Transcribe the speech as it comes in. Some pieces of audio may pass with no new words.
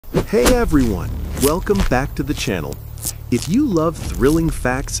Hey everyone, welcome back to the channel. If you love thrilling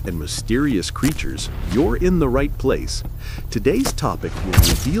facts and mysterious creatures, you're in the right place. Today's topic will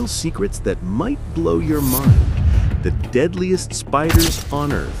reveal secrets that might blow your mind. The deadliest spiders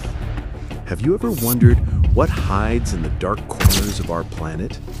on Earth. Have you ever wondered what hides in the dark corners of our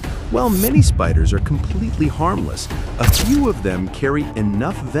planet? While many spiders are completely harmless, a few of them carry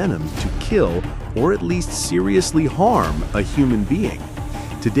enough venom to kill or at least seriously harm a human being.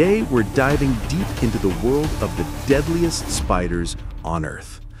 Today, we're diving deep into the world of the deadliest spiders on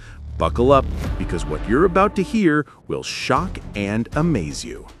Earth. Buckle up, because what you're about to hear will shock and amaze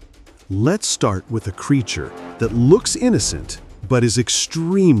you. Let's start with a creature that looks innocent, but is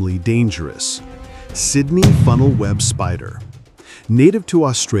extremely dangerous. Sydney funnel web spider. Native to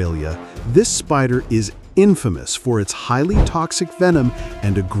Australia, this spider is infamous for its highly toxic venom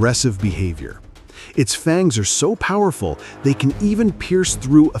and aggressive behavior. Its fangs are so powerful, they can even pierce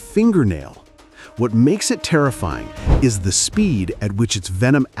through a fingernail. What makes it terrifying is the speed at which its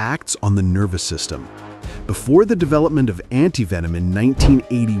venom acts on the nervous system. Before the development of antivenom in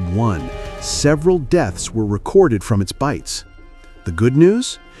 1981, several deaths were recorded from its bites. The good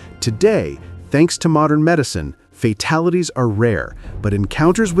news? Today, thanks to modern medicine, fatalities are rare, but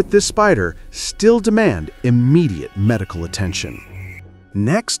encounters with this spider still demand immediate medical attention.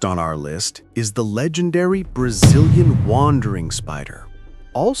 Next on our list is the legendary Brazilian wandering spider,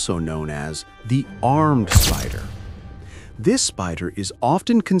 also known as the armed spider. This spider is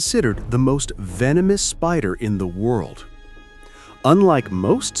often considered the most venomous spider in the world. Unlike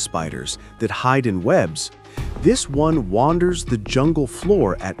most spiders that hide in webs, this one wanders the jungle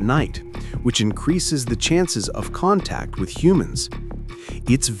floor at night, which increases the chances of contact with humans.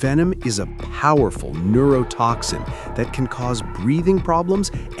 Its venom is a powerful neurotoxin that can cause breathing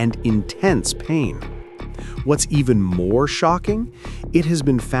problems and intense pain. What's even more shocking, it has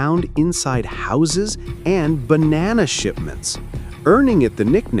been found inside houses and banana shipments, earning it the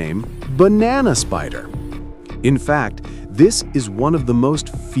nickname banana spider. In fact, this is one of the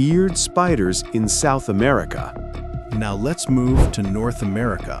most feared spiders in South America. Now let's move to North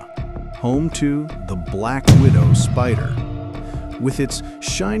America, home to the black widow spider. With its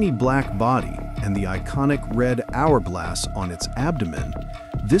shiny black body and the iconic red hourglass on its abdomen,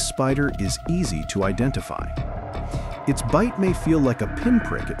 this spider is easy to identify. Its bite may feel like a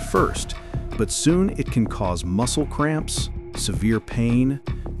pinprick at first, but soon it can cause muscle cramps, severe pain,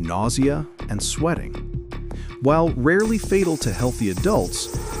 nausea, and sweating. While rarely fatal to healthy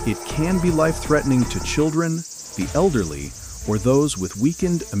adults, it can be life-threatening to children, the elderly, or those with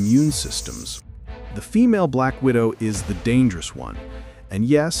weakened immune systems. The female black widow is the dangerous one, and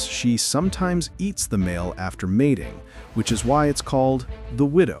yes, she sometimes eats the male after mating, which is why it's called the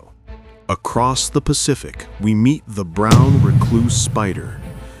widow. Across the Pacific, we meet the brown recluse spider,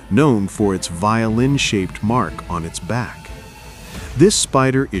 known for its violin-shaped mark on its back. This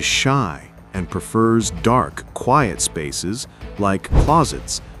spider is shy and prefers dark, quiet spaces like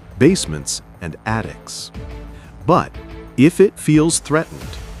closets, basements, and attics. But if it feels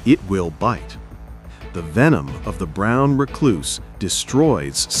threatened, it will bite. The venom of the brown recluse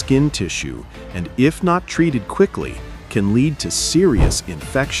destroys skin tissue and, if not treated quickly, can lead to serious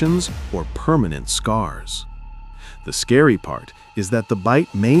infections or permanent scars. The scary part is that the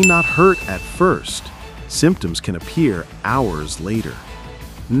bite may not hurt at first. Symptoms can appear hours later.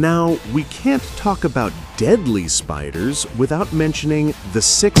 Now, we can't talk about deadly spiders without mentioning the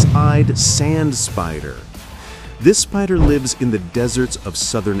six-eyed sand spider. This spider lives in the deserts of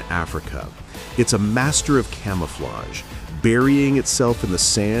southern Africa. It's a master of camouflage, burying itself in the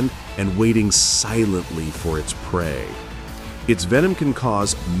sand and waiting silently for its prey. Its venom can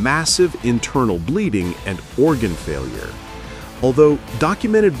cause massive internal bleeding and organ failure. Although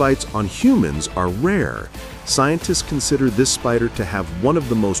documented bites on humans are rare, scientists consider this spider to have one of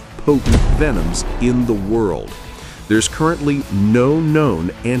the most potent venoms in the world. There's currently no known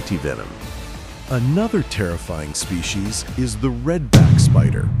antivenom. Another terrifying species is the redback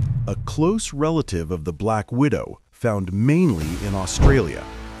spider, a close relative of the black widow, found mainly in Australia.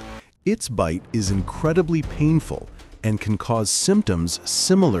 Its bite is incredibly painful and can cause symptoms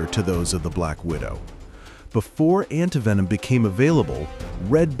similar to those of the black widow. Before antivenom became available,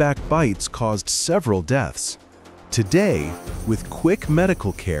 redback bites caused several deaths. Today, with quick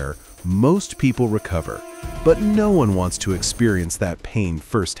medical care, most people recover, but no one wants to experience that pain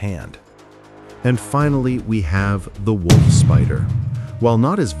firsthand. And finally, we have the wolf spider. While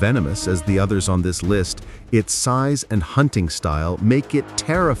not as venomous as the others on this list, its size and hunting style make it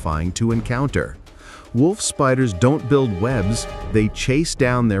terrifying to encounter. Wolf spiders don't build webs, they chase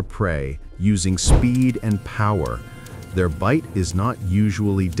down their prey using speed and power. Their bite is not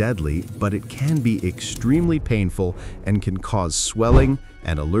usually deadly, but it can be extremely painful and can cause swelling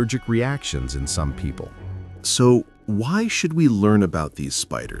and allergic reactions in some people. So, why should we learn about these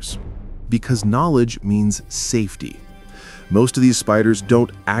spiders? Because knowledge means safety. Most of these spiders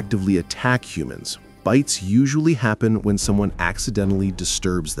don't actively attack humans. Bites usually happen when someone accidentally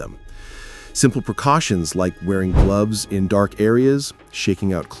disturbs them. Simple precautions like wearing gloves in dark areas,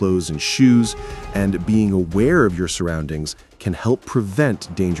 shaking out clothes and shoes, and being aware of your surroundings can help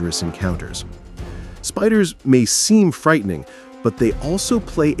prevent dangerous encounters. Spiders may seem frightening, but they also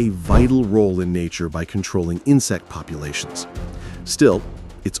play a vital role in nature by controlling insect populations. Still,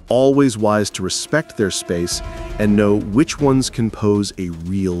 it's always wise to respect their space and know which ones can pose a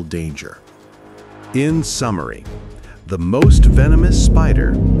real danger. In summary, the most venomous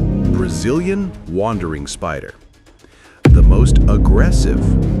spider, Brazilian wandering spider. The most aggressive,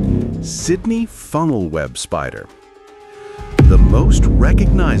 Sydney funnel web spider. The most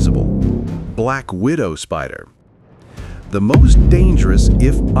recognizable, black widow spider. The most dangerous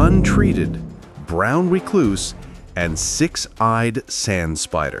if untreated, brown recluse and six-eyed sand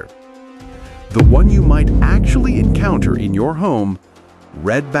spider. The one you might actually encounter in your home,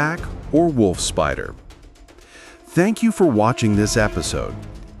 redback or wolf spider. Thank you for watching this episode.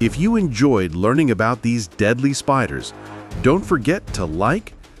 If you enjoyed learning about these deadly spiders, don't forget to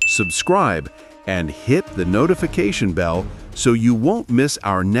like, subscribe, and hit the notification bell so you won't miss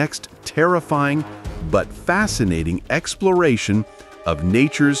our next terrifying but fascinating exploration of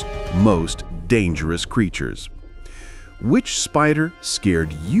nature's most dangerous creatures. Which spider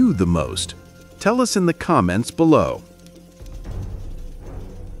scared you the most? Tell us in the comments below.